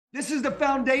This is the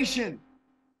foundation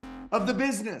of the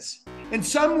business. And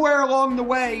somewhere along the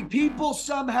way, people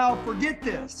somehow forget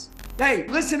this. Hey,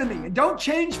 listen to me, and don't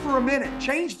change for a minute.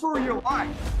 Change for your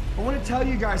life. I want to tell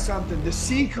you guys something. The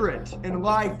secret in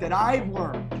life that I've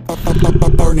learned.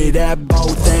 Burn it at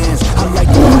both ends. I like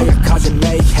fire causing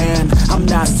mayhem. I'm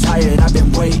not tired, I've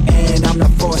been waiting. I'm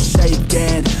not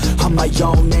forsaken. I'm my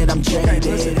own and I'm jaded.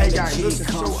 Okay, listen, hey guys, listen.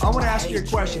 So I want to ask you a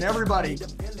question. Everybody,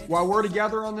 while we're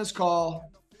together on this call,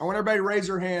 I want everybody to raise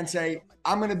their hand and say,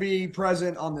 I'm going to be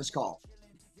present on this call.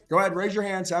 Go ahead, raise your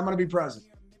hand. Say, I'm going to be present.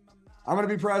 I'm going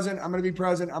to be present. I'm going to be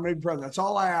present. I'm going to be present. That's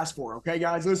all I ask for. Okay,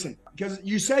 guys, listen, because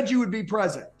you said you would be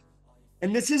present.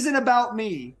 And this isn't about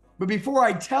me. But before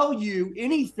I tell you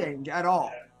anything at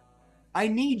all, I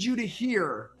need you to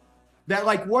hear that,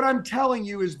 like, what I'm telling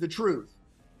you is the truth.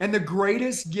 And the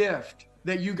greatest gift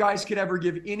that you guys could ever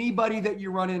give anybody that you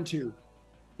run into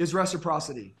is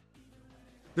reciprocity.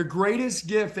 The greatest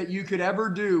gift that you could ever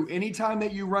do anytime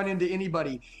that you run into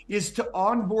anybody is to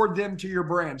onboard them to your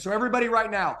brand. So everybody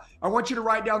right now, I want you to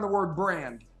write down the word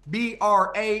brand,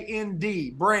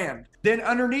 B-R-A-N-D, brand. Then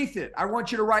underneath it, I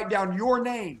want you to write down your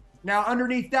name. Now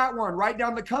underneath that one, write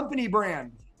down the company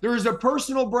brand. There is a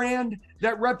personal brand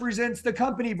that represents the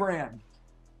company brand.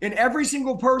 And every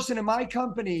single person in my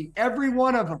company, every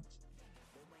one of them,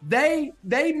 they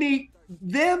meet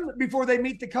them before they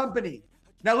meet the company.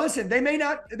 Now listen, they may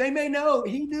know,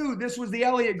 he knew this was the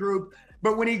Elliott Group,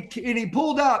 but when he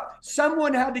pulled up,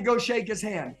 someone had to go shake his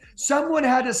hand. Someone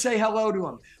had to say hello to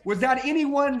him. Was that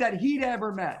anyone that he'd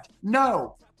ever met?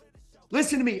 No.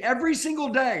 Listen to me, every single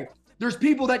day, there's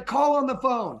people that call on the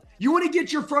phone. You want to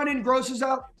get your front end grosses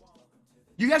up?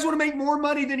 You guys want to make more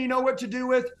money than you know what to do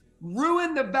with?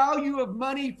 Ruin the value of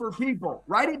money for people.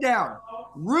 Write it down.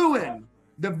 Ruin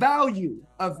the value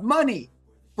of money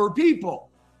for people.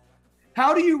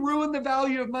 How do you ruin the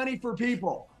value of money for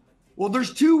people? Well,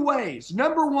 there's two ways.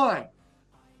 Number one,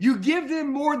 you give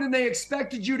them more than they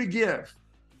expected you to give.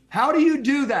 How do you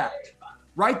do that?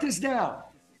 Write this down.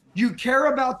 You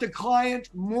care about the client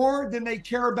more than they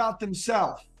care about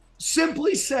themselves.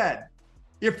 Simply said,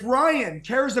 if Ryan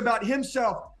cares about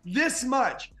himself this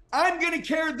much, I'm going to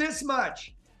care this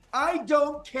much. I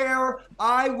don't care.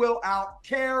 I will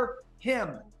out-care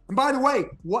him. And by the way,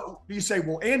 what you say,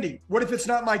 well, Andy, what if it's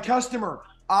not my customer?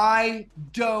 I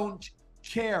don't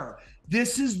care.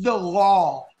 This is the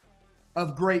law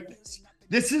of greatness.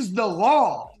 This is the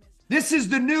law. This is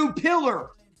the new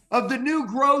pillar of the new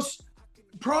gross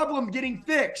problem getting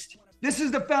fixed. This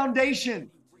is the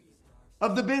foundation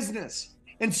of the business.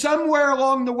 And somewhere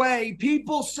along the way,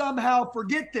 people somehow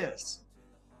forget this.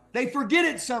 They forget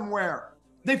it somewhere.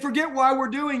 They forget why we're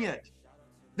doing it.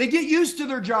 They get used to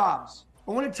their jobs.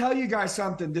 I want to tell you guys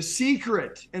something. The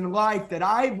secret in life that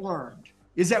I've learned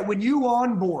is that when you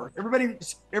onboard,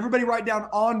 everybody write down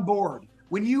onboard.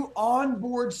 When you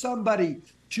onboard somebody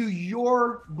to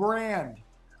your brand,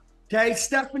 okay?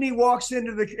 Stephanie walks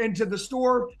into the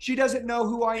store. She doesn't know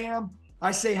who I am.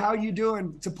 I say, how you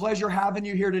doing? It's a pleasure having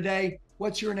you here today.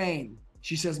 What's your name?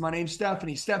 She says, my name's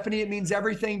Stephanie. Stephanie, it means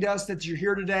everything to us that you're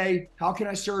here today. How can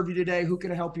I serve you today? Who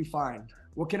can I help you find?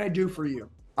 What can I do for you?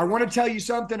 I want to tell you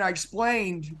something I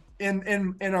explained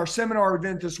in our seminar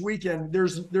event this weekend.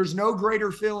 There's no greater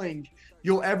feeling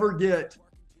you'll ever get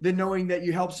than knowing that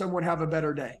you help someone have a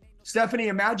better day. Stephanie,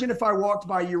 imagine if I walked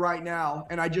by you right now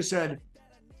and I said,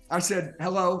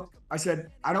 hello. I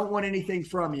said, I don't want anything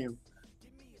from you,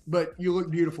 but you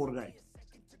look beautiful today.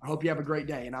 I hope you have a great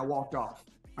day. And I walked off.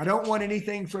 I don't want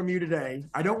anything from you today.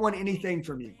 I don't want anything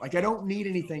from you. Like, I don't need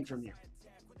anything from you.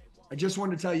 I just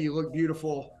wanted to tell you, you look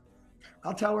beautiful.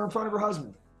 I'll tell her in front of her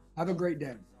husband. Have a great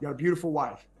day. You got a beautiful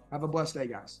wife. Have a blessed day,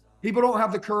 guys. People don't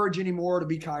have the courage anymore to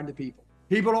be kind to people.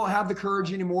 People don't have the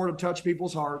courage anymore to touch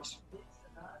people's hearts.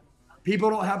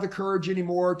 People don't have the courage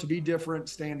anymore to be different,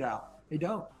 stand out. They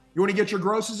don't. You want to get your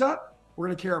grosses up? We're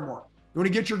going to care more. You want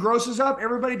to get your grosses up?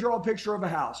 Everybody draw a picture of a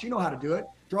house. You know how to do it.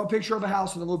 Draw a picture of a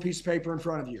house with a little piece of paper in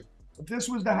front of you. If this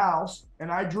was the house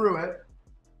and I drew it,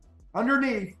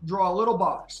 underneath, draw a little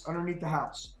box underneath the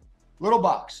house. Little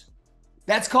box.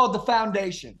 That's called the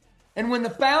foundation. And when the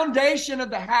foundation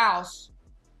of the house,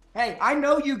 hey, I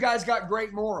know you guys got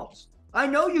great morals. I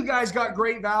know you guys got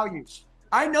great values.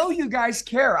 I know you guys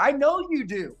care. I know you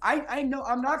do. I know.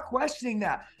 I'm not questioning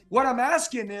that. What I'm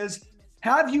asking is,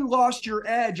 have you lost your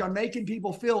edge on making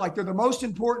people feel like they're the most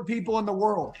important people in the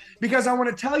world? Because I want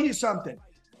to tell you something.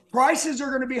 Prices are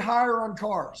going to be higher on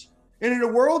cars. And in a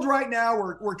world right now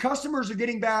where customers are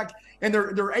getting back and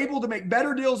they're able to make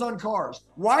better deals on cars,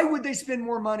 why would they spend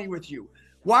more money with you?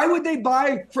 Why would they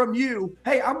buy from you?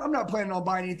 Hey, I'm not planning on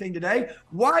buying anything today.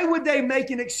 Why would they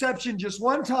make an exception just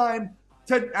one time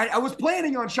Said, I was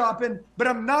planning on shopping, but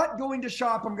I'm not going to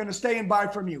shop. I'm going to stay and buy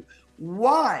from you.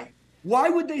 Why? Why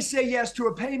would they say yes to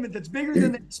a payment that's bigger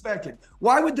than they expected?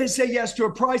 Why would they say yes to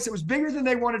a price that was bigger than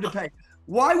they wanted to pay?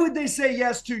 Why would they say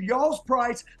yes to y'all's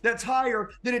price that's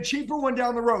higher than a cheaper one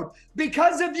down the road?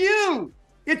 Because of you.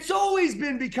 It's always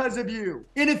been because of you.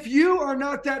 And if you are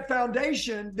not that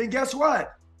foundation, then guess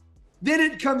what? Then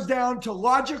it comes down to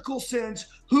logical sense.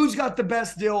 Who's got the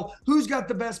best deal? Who's got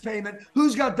the best payment?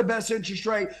 Who's got the best interest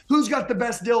rate? Who's got the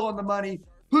best deal on the money?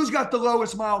 Who's got the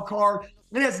lowest mile car?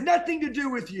 It has nothing to do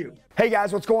with you. Hey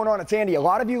guys, what's going on? It's Andy. A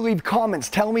lot of you leave comments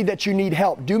telling me that you need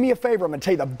help. Do me a favor. I'm going to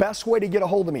tell you the best way to get a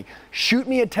hold of me. Shoot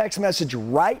me a text message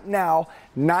right now,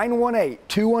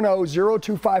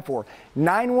 918-210-0254.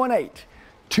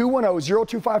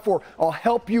 918-210-0254. I'll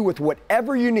help you with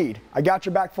whatever you need. I got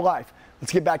your back for life.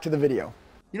 Let's get back to the video.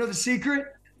 You know the secret?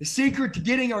 The secret to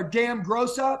getting our damn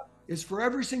gross up is for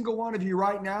every single one of you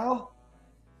right now.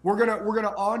 We're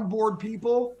gonna onboard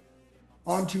people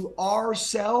onto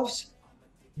ourselves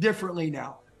differently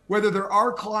now, whether they're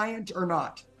our client or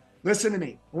not. Listen to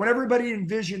me. I want everybody to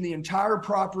envision the entire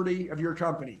property of your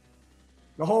company,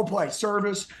 the whole place,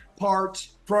 service,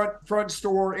 parts, front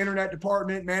store, internet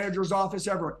department, manager's office,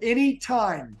 everyone.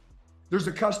 Anytime there's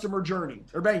a customer journey,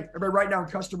 everybody write down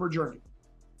customer journey.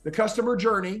 The customer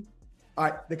journey,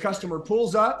 the customer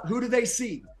pulls up. Who do they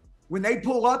see? When they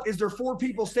pull up, is there 4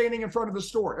 people standing in front of the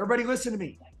store? Everybody listen to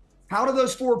me. How do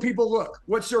those 4 people look?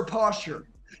 What's their posture?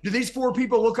 Do these 4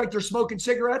 people look like they're smoking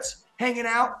cigarettes, hanging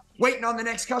out, waiting on the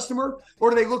next customer? Or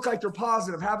do they look like they're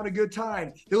positive, having a good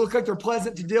time? They look like they're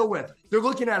pleasant to deal with. They're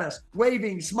looking at us,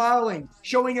 waving, smiling,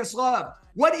 showing us love.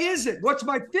 What is it? What's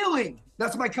my feeling?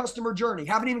 That's my customer journey.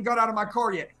 Haven't even got out of my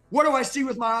car yet. What do I see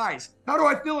with my eyes? How do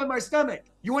I feel in my stomach?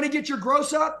 You want to get your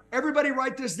gross up? Everybody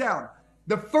write this down.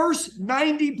 The first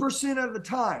 90% of the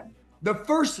time, the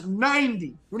first 90,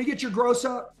 you want to get your gross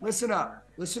up? Listen up.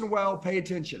 Listen well, pay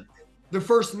attention. The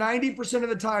first 90% of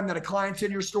the time that a client's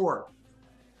in your store,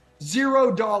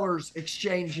 $0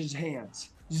 exchanges hands.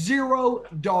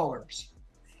 $0.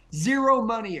 Zero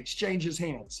money exchanges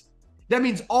hands. That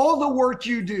means all the work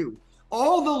you do,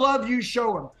 all the love you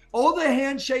show them, all the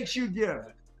handshakes you give,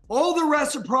 all the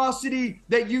reciprocity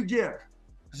that you give,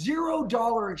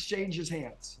 $0 exchanges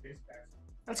hands.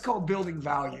 That's called building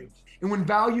value. And when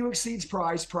value exceeds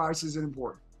price, price isn't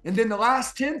important. And then the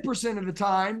last 10% of the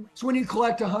time, it's when you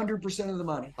collect 100% of the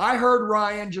money. I heard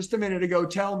Ryan just a minute ago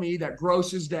tell me that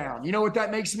gross is down. You know what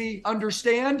that makes me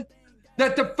understand?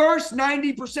 That the first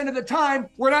 90% of the time,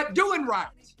 we're not doing right.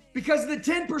 Because the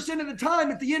 10% of the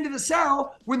time at the end of the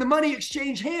sale, when the money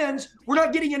exchange hands, we're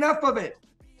not getting enough of it.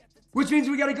 Which means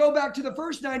we got to go back to the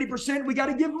first 90%, we got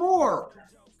to give more.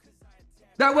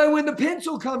 That way, when the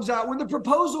pencil comes out, when the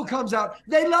proposal comes out,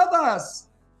 they love us.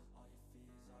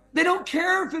 They don't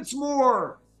care if it's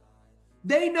more.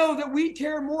 They know that we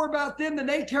care more about them than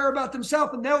they care about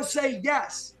themselves, and they'll say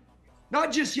yes.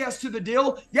 Not just yes to the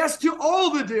deal, yes to all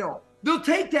the deal. They'll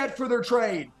take that for their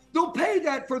trade. They'll pay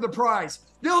that for the price.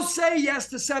 They'll say yes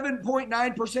to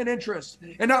 7.9% interest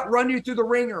and not run you through the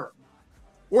ringer,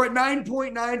 or at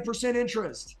 9.9%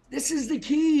 interest. This is the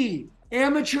key.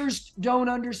 Amateurs don't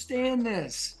understand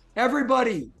this.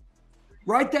 Everybody,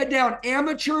 write that down.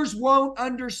 Amateurs won't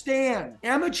understand.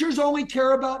 Amateurs only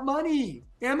care about money.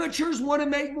 Amateurs want to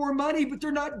make more money, but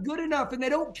they're not good enough and they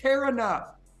don't care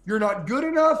enough. You're not good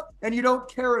enough and you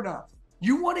don't care enough.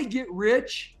 You want to get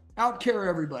rich, outcare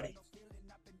everybody.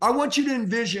 I want you to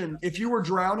envision if you were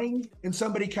drowning and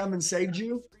somebody come and saved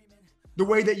you, the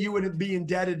way that you would be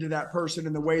indebted to that person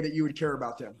and the way that you would care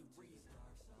about them.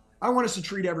 I want us to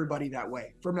treat everybody that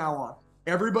way from now on.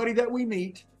 Everybody that we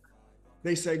meet,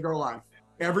 they saved our life.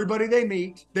 Everybody they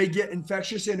meet, they get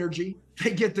infectious energy. They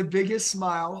get the biggest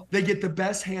smile. They get the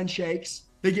best handshakes.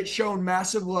 They get shown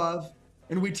massive love.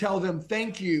 And we tell them,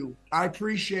 thank you. I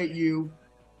appreciate you.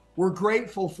 We're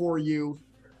grateful for you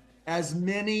as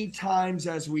many times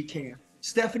as we can.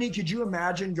 Stephanie, could you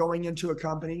imagine going into a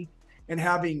company and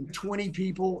having 20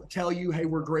 people tell you, hey,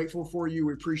 we're grateful for you.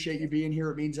 We appreciate you being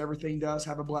here. It means everything to us.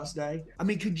 Have a blessed day. I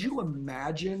mean, could you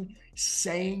imagine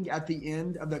saying at the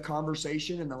end of the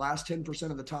conversation in the last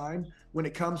 10% of the time, when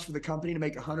it comes for the company to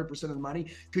make 100% of the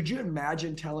money, could you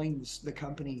imagine telling the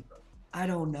company, I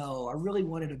don't know, I really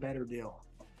wanted a better deal.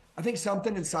 I think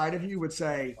something inside of you would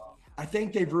say, I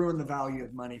think they've ruined the value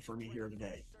of money for me here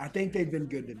today. I think they've been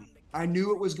good to me. I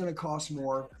knew it was going to cost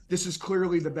more. This is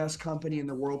clearly the best company in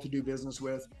the world to do business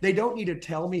with. They don't need to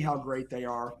tell me how great they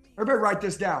are. Everybody write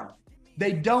this down.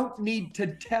 They don't need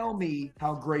to tell me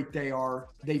how great they are.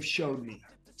 They've showed me.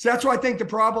 So that's what I think the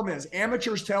problem is.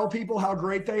 Amateurs tell people how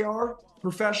great they are.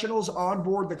 Professionals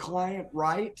onboard the client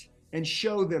right. and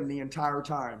show them the entire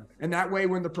time. And that way,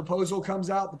 when the proposal comes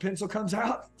out, the pencil comes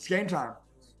out, it's game time.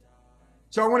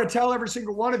 So I want to tell every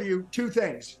single one of you 2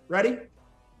 things. Ready?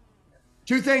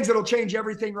 2 things that'll change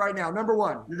everything right now. Number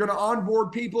 1, you're going to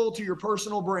onboard people to your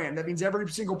personal brand. That means every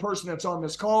single person that's on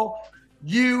this call,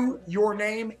 your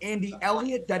name, Andy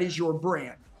Elliott, that is your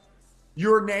brand.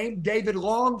 Your name, David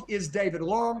Long, is David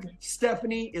Long.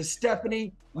 Stephanie is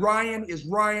Stephanie. Ryan is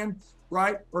Ryan,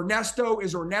 right? Ernesto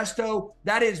is Ernesto.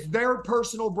 That is their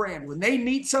personal brand. When they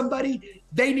meet somebody,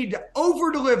 they need to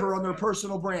over-deliver on their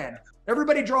personal brand.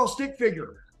 Everybody draw a stick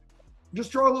figure.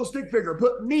 Just draw a little stick figure.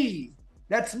 Put me.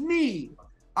 That's me.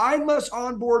 I must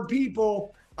onboard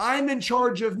people. I'm in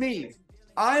charge of me.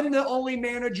 I'm the only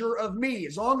manager of me.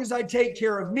 As long as I take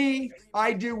care of me,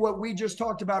 I do what we just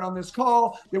talked about on this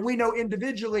call, then we know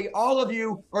individually all of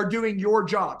you are doing your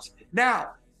jobs.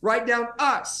 Now, write down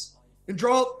us and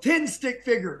draw 10 stick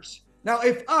figures. Now,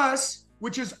 if us,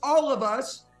 which is all of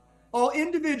us, all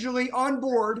individually on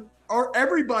board, or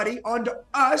everybody onto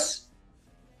us,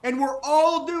 and we're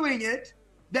all doing it,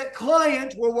 that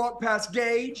client will walk past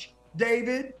Gage,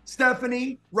 David,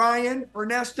 Stephanie, Ryan,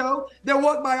 Ernesto. They'll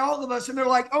walk by all of us and they're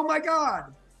like, oh my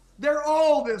God, they're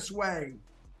all this way.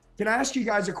 Can I ask you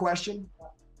guys a question?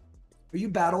 Are you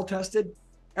battle tested?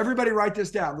 Everybody write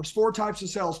this down. There's 4 types of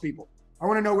salespeople. I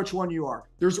want to know which one you are.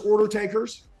 There's order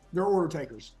takers. They're order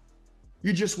takers.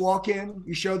 You just walk in,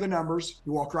 you show the numbers,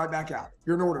 you walk right back out.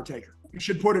 You're an order taker. You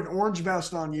should put an orange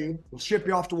vest on you. We'll ship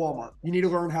you off to Walmart. You need to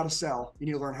learn how to sell. You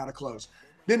need to learn how to close.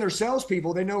 Then there's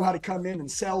salespeople. They know how to come in and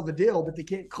sell the deal, but they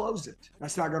can't close it.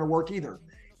 That's not going to work either.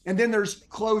 And then there's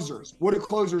closers. What do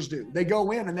closers do? They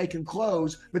go in and they can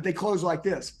close, but they close like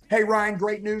this. Hey, Ryan,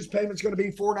 great news. Payment's going to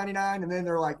be $4.99. And then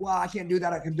they're like, well, I can't do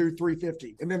that. I can do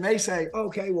 $3.50. And then they say,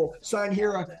 okay, well, sign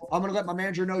here. I'm going to let my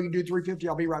manager know you do $3.50.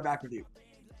 I'll be right back with you.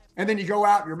 And then you go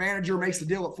out, your manager makes the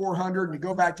deal at $400 and you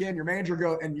go back in, your manager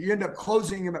go, and you end up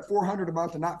closing him at $400 a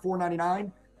month and not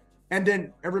 $4.99. And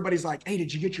then everybody's like, hey,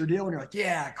 did you get your deal? And you're like,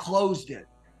 yeah, I closed it.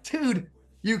 Dude,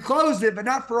 you closed it, but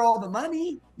not for all the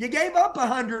money. You gave up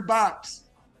 $100.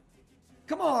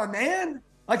 Come on, man.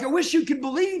 Like, I wish you could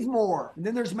believe more. And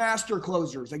then there's master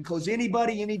closers. They can close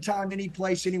anybody, anytime, any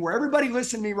place, anywhere. Everybody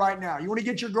listen to me right now. You want to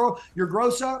get your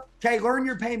gross up? Okay, learn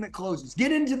your payment closes.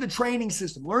 Get into the training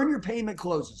system. Learn your payment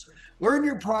closes. Learn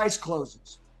your price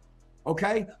closes.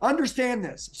 Okay? Understand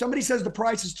this. If somebody says the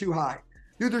price is too high,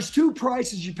 dude, there's 2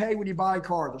 prices you pay when you buy a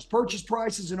car. There's purchase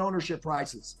prices and ownership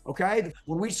prices, okay?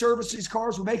 When we service these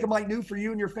cars, we make them like new for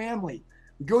you and your family.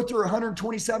 We go through a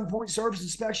 127-point service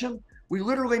inspection. We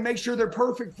literally make sure they're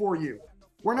perfect for you.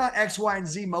 We're not X, Y, and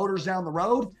Z motors down the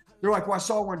road. They're like, well, I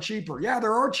saw one cheaper. Yeah,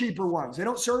 there are cheaper ones. They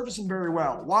don't service them very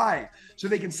well. Why? So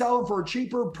they can sell them for a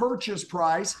cheaper purchase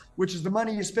price, which is the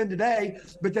money you spend today,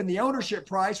 but then the ownership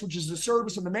price, which is the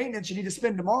service and the maintenance you need to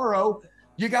spend tomorrow,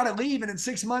 you got to leave, and in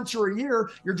 6 months or a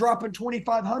year, you're dropping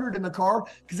 $2,500 in the car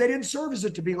because they didn't service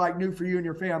it to be like new for you and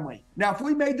your family. Now, if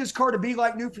we made this car to be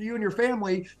like new for you and your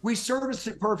family, we serviced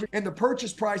it perfect. And the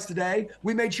purchase price today,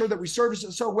 we made sure that we serviced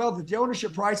it so well that the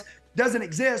ownership price doesn't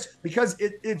exist because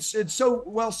it's so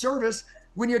well serviced.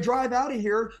 When you drive out of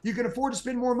here, you can afford to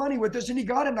spend more money with this, and you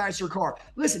got a nicer car.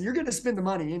 Listen, you're going to spend the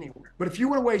money anywhere. But if you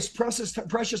want to waste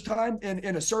precious time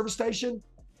in a service station,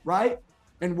 right?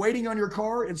 And waiting on your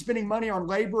car and spending money on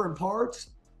labor and parts,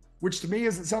 which to me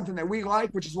isn't something that we like,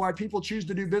 which is why people choose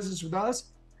to do business with us,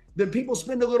 then people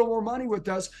spend a little more money with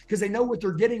us because they know what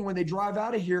they're getting when they drive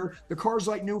out of here. The car's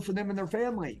like new for them and their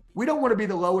family. We don't want to be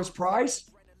the lowest price.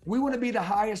 We want to be the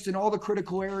highest in all the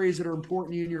critical areas that are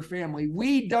important to you and your family.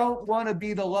 We don't want to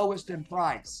be the lowest in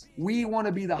price. We want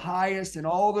to be the highest in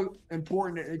all the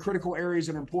important and critical areas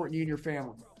that are important to you and your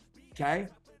family. Okay?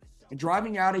 And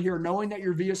driving out of here, knowing that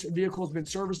your vehicle has been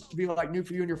serviced to be like new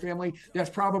for you and your family, that's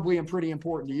probably pretty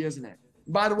important to you, isn't it?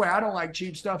 By the way, I don't like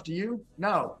cheap stuff. Do you?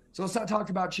 No. So let's not talk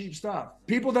about cheap stuff.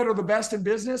 People that are the best in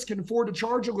business can afford to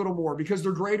charge a little more because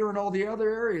they're greater in all the other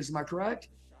areas. Am I correct?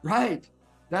 Right.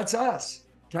 That's us.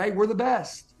 Okay. We're the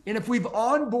best. And if we've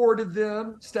onboarded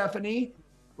them, Stephanie,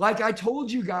 like I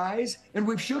told you guys, and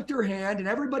we've shook their hand and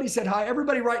everybody said hi,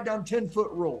 everybody write down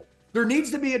 10-foot rule. There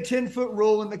needs to be a 10-foot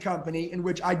rule in the company in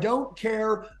which I don't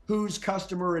care whose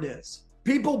customer it is.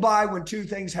 People buy when 2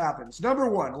 things happens. Number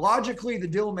 1, logically, the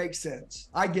deal makes sense.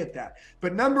 I get that.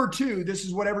 But number 2, this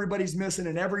is what everybody's missing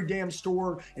in every damn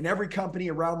store and every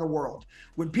company around the world.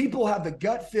 When people have the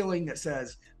gut feeling that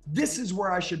says, this is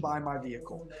where I should buy my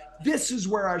vehicle. This is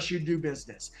where I should do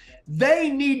business.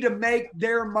 They need to make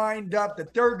their mind up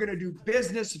that they're going to do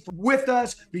business with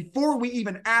us before we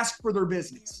even ask for their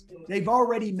business. They've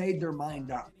already made their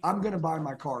mind up. I'm going to buy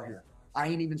my car here. I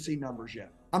ain't even seen numbers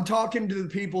yet. I'm talking to the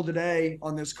people today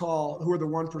on this call who are the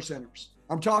 1%ers.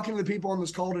 I'm talking to the people on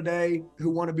this call today who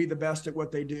want to be the best at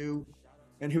what they do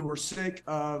and who are sick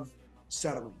of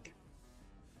settling.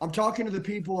 I'm talking to the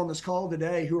people on this call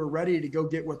today who are ready to go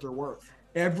get what they're worth.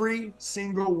 Every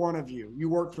single one of you, you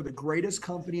work for the greatest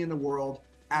company in the world,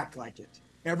 act like it.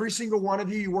 Every single one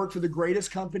of you, you work for the greatest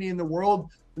company in the world,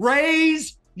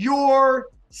 raise your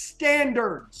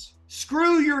standards.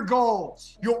 Screw your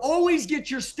goals. You'll always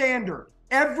get your standard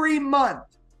every month.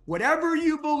 Whatever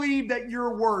you believe that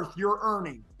you're worth, you're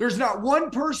earning. There's not one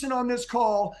person on this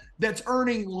call that's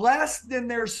earning less than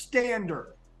their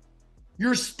standard.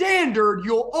 Your standard,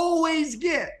 you'll always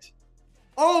get.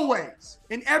 Always.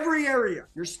 In every area.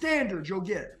 Your standards, you'll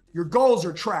get. Your goals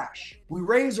are trash. We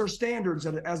raise our standards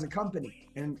as a company.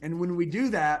 And when we do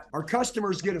that, our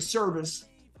customers get a service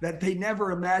that they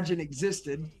never imagined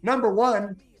existed. Number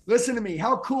one, listen to me.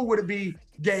 How cool would it be,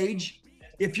 Gage,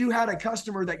 if you had a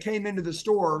customer that came into the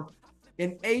store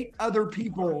and 8 other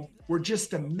people were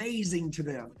just amazing to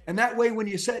them? And that way, when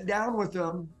you sat down with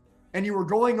them and you were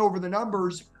going over the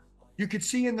numbers, you could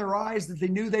see in their eyes that they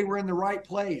knew they were in the right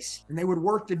place and they would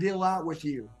work the deal out with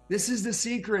you. This is the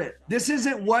secret. This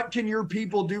isn't what can your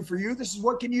people do for you. This is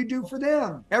what can you do for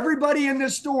them. Everybody in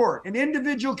this store, an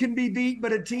individual can be beat,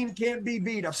 but a team can't be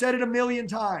beat. I've said it a million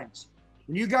times.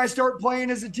 When you guys start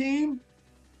playing as a team,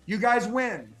 you guys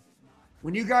win.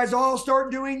 When you guys all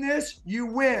start doing this, you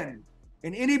win.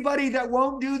 And anybody that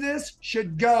won't do this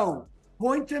should go.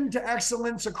 Point them to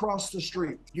excellence across the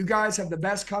street. You guys have the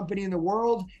best company in the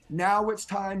world. Now it's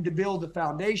time to build the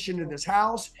foundation of this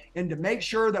house and to make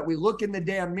sure that we look in the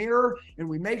damn mirror and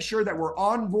we make sure that we're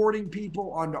onboarding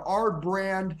people onto our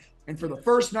brand. And for the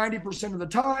first 90% of the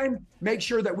time, make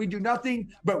sure that we do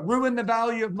nothing but ruin the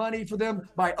value of money for them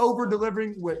by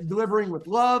delivering with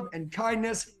love and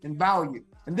kindness and value.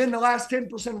 And then the last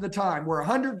 10% of the time, where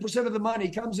 100% of the money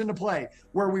comes into play,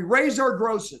 where we raise our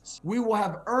grosses, we will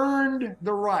have earned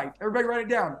the right. Everybody write it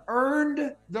down.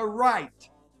 Earned the right.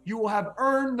 You will have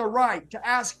earned the right to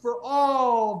ask for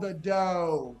all the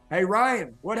dough. Hey,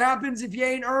 Ryan, what happens if you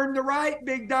ain't earned the right,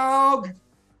 big dog?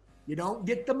 You don't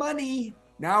get the money.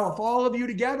 Now, if all of you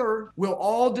together will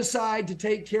all decide to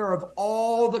take care of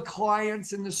all the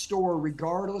clients in the store,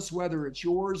 regardless whether it's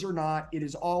yours or not, it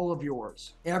is all of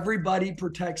yours. Everybody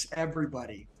protects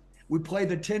everybody. We play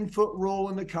the 10-foot rule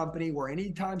in the company where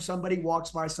anytime somebody walks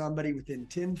by somebody within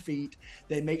 10 feet,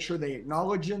 they make sure they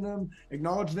acknowledge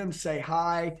them, say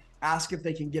hi, ask if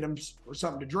they can get them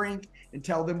something to drink, and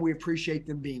tell them we appreciate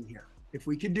them being here. If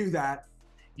we could do that,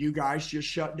 you guys just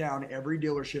shut down every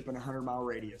dealership in a 100-mile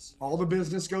radius. All the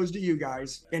business goes to you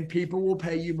guys, and people will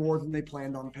pay you more than they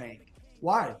planned on paying.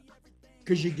 Why?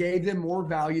 Because you gave them more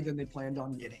value than they planned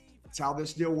on getting. That's how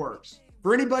this deal works.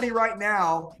 For anybody right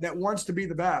now that wants to be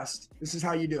the best, this is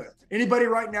how you do it. Anybody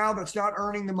right now that's not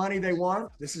earning the money they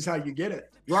want, this is how you get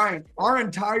it. Ryan, our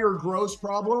entire gross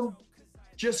problem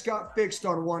just got fixed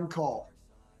on one call.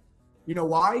 You know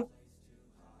why?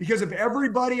 Because if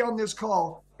everybody on this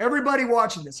call, everybody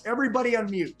watching this, everybody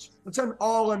unmute. Let's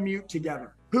all unmute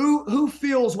together. Who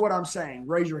feels what I'm saying?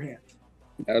 Raise your hand.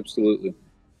 Absolutely.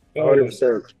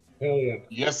 100%. Hell yeah.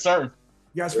 Yes, sir.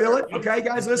 You guys feel it? Okay,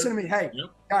 guys, listen to me. Hey,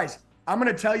 guys, I'm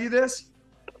going to tell you this.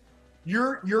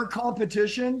 Your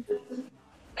competition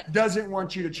doesn't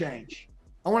want you to change.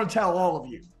 I want to tell all of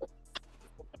you.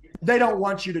 They don't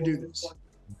want you to do this.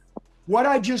 What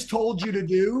I just told you to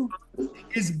do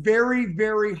is very,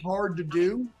 very hard to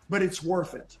do, but it's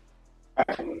worth it.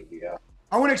 Yeah.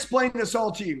 I want to explain this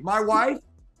all to you. My wife,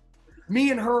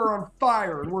 me and her are on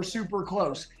fire, and we're super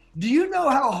close. Do you know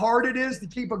how hard it is to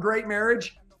keep a great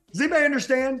marriage? Does anybody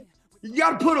understand? You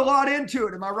got to put a lot into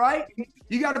it. Am I right?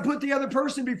 You got to put the other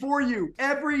person before you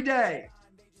every day.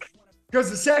 Because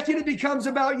the second it becomes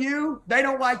about you, they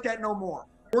don't like that no more.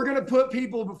 We're going to put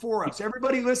people before us.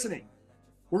 Everybody listening,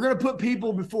 we're going to put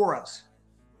people before us.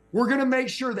 We're going to make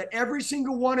sure that every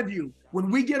single one of you, when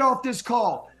we get off this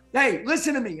call, hey,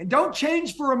 listen to me, and don't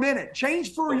change for a minute.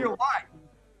 Change for your life.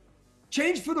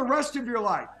 Change for the rest of your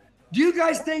life. Do you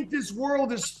guys think this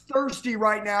world is thirsty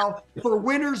right now for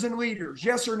winners and leaders?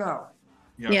 Yes or no?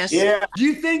 Yes. Yeah. Do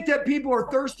you think that people are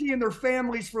thirsty in their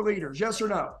families for leaders? Yes or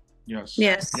no? Yes.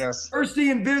 Yes. Yes. Thirsty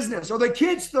in business? Are the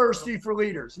kids thirsty for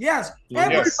leaders? Yes.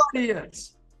 Yes. Everybody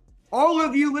is. All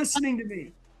of you listening to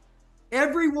me,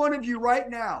 every one of you right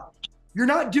now, you're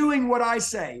not doing what I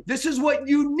say. This is what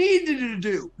you needed to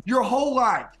do your whole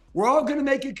life. We're all going to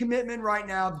make a commitment right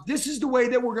now. This is the way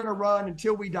that we're going to run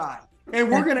until we die. And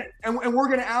we're going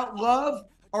to outlove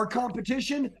our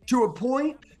competition to a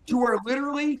point to where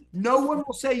literally no one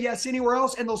will say yes anywhere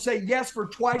else, and they'll say yes for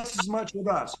twice as much with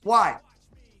us. Why?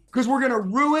 because we're going to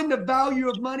ruin the value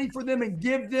of money for them and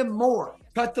give them more.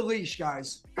 Cut the leash,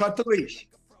 guys. Cut the leash.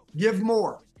 Give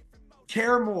more.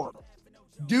 Care more.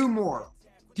 Do more.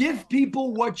 Give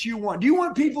people what you want. Do you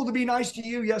want people to be nice to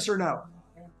you? Yes or no?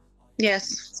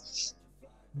 Yes.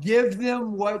 Give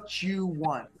them what you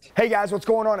want. Hey guys, what's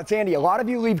going on? It's Andy. A lot of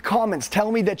you leave comments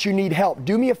telling me that you need help.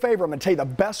 Do me a favor. I'm going to tell you the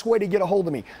best way to get a hold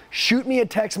of me. Shoot me a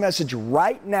text message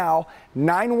right now,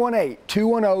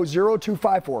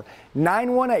 918-210-0254.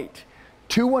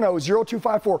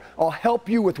 918-210-0254. I'll help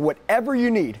you with whatever you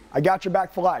need. I got your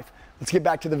back for life. Let's get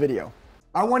back to the video.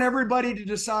 I want everybody to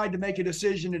decide to make a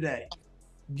decision today.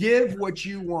 Give what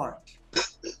you want.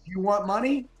 If you want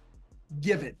money,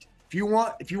 give it. If you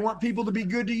want people to be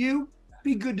good to you,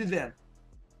 be good to them.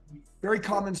 Very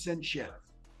common sense shit.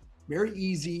 Very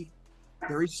easy,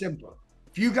 very simple.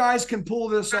 If you guys can pull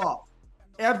this off,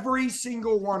 every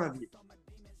single one of you,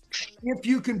 if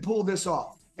you can pull this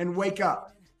off and wake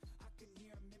up,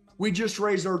 we just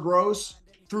raised our gross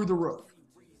through the roof.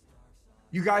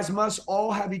 You guys must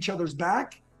all have each other's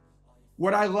back.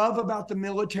 What I love about the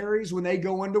militaries, when they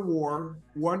go into war,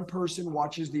 one person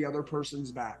watches the other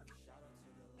person's back.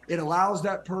 It allows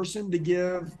that person to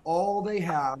give all they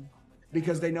have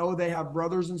because they know they have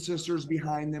brothers and sisters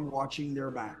behind them watching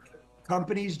their back.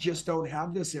 Companies just don't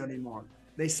have this anymore.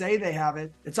 They say they have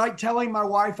it. It's like telling my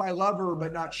wife I love her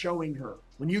but not showing her.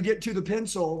 When you get to the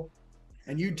pencil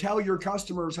and you tell your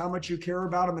customers how much you care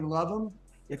about them and love them,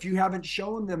 if you haven't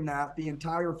shown them that the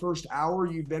entire first hour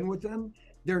you've been with them,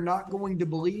 they're not going to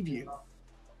believe you.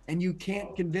 And you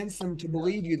can't convince them to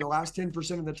believe you the last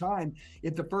 10% of the time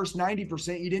if the first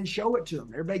 90% you didn't show it to them.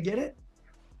 Everybody get it?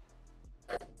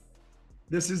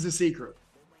 This is the secret,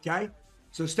 okay?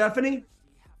 So Stephanie,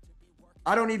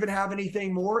 I don't even have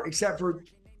anything more except for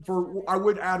I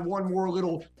would add one more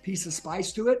little piece of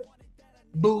spice to it.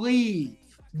 Believe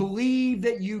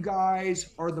that you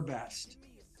guys are the best.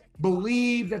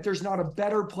 Believe that there's not a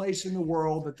better place in the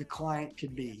world that the client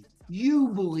could be. You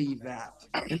believe that.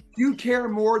 If you care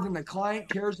more than the client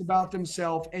cares about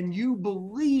themselves and you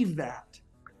believe that,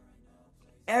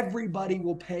 everybody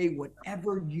will pay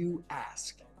whatever you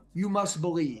ask. You must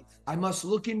believe. I must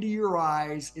look into your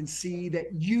eyes and see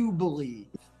that you believe.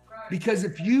 Because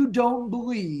if you don't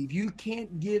believe, you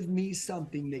can't give me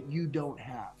something that you don't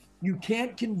have. You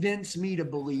can't convince me to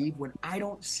believe when I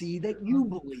don't see that you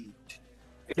believed.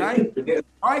 Okay?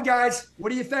 All right, guys, what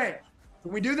do you think?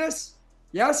 Can we do this?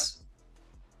 Yes?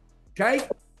 Okay.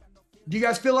 Do you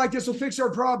guys feel like this will fix our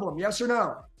problem? Yes or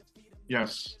no?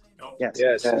 Yes. Yes.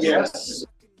 Yes. Yes.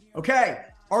 Okay.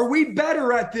 Are we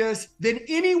better at this than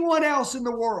anyone else in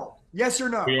the world? Yes or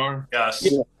no? We are. Yes.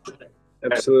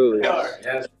 Absolutely.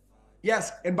 Yes.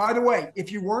 Yes. And by the way,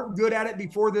 if you weren't good at it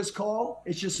before this call,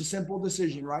 it's just a simple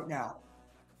decision right now.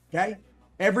 Okay.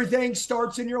 Everything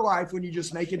starts in your life when you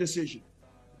just make a decision.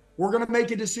 We're going to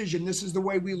make a decision. This is the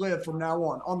way we live from now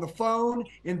on the phone,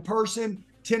 in person,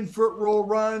 10-foot rule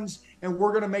runs, and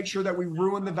we're going to make sure that we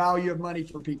ruin the value of money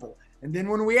for people. And then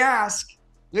when we ask,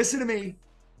 listen to me,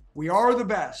 we are the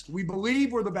best. We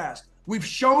believe we're the best. We've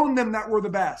shown them that we're the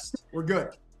best. We're good.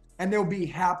 And they'll be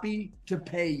happy to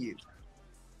pay you.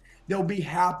 They'll be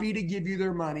happy to give you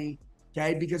their money,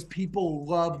 okay? Because people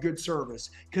love good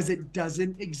service because it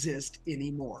doesn't exist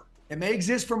anymore. It may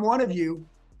exist from one of you,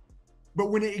 but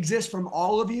when it exists from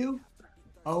all of you,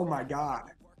 oh my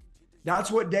God. That's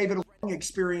what David Long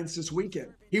experienced this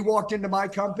weekend. He walked into my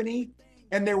company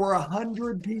and there were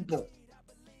 100 people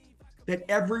that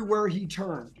everywhere he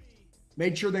turned,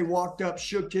 made sure they walked up,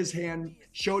 shook his hand,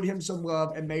 showed him some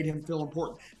love, and made him feel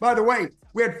important. By the way,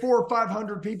 we had 400 or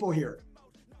 500 people here.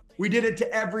 We did it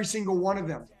to every single one of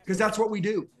them because that's what we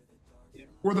do.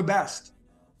 We're the best.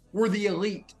 We're the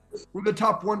elite. We're the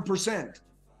top 1%.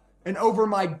 And over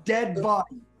my dead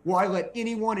body, will I let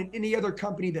anyone in any other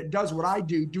company that does what I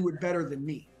do it better than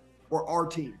me or our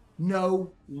team?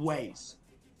 No ways.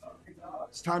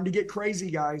 It's time to get crazy,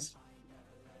 guys.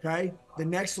 Okay? The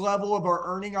next level of our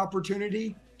earning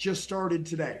opportunity just started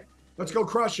today. Let's go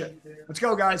crush it. Let's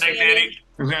go, guys. Thanks, Andy.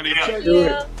 Thanks, Andy.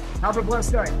 Yeah. Have a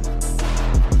blessed day.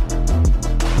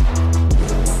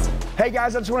 Hey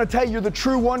guys, I just want to tell you, you're the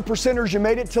true 1%ers. You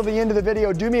made it till the end of the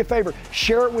video. Do me a favor,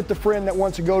 share it with the friend that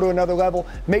wants to go to another level.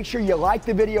 Make sure you like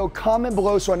the video, comment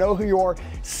below so I know who you are,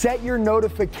 set your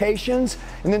notifications,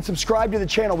 and then subscribe to the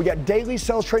channel. We got daily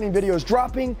sales training videos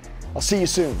dropping. I'll see you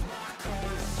soon.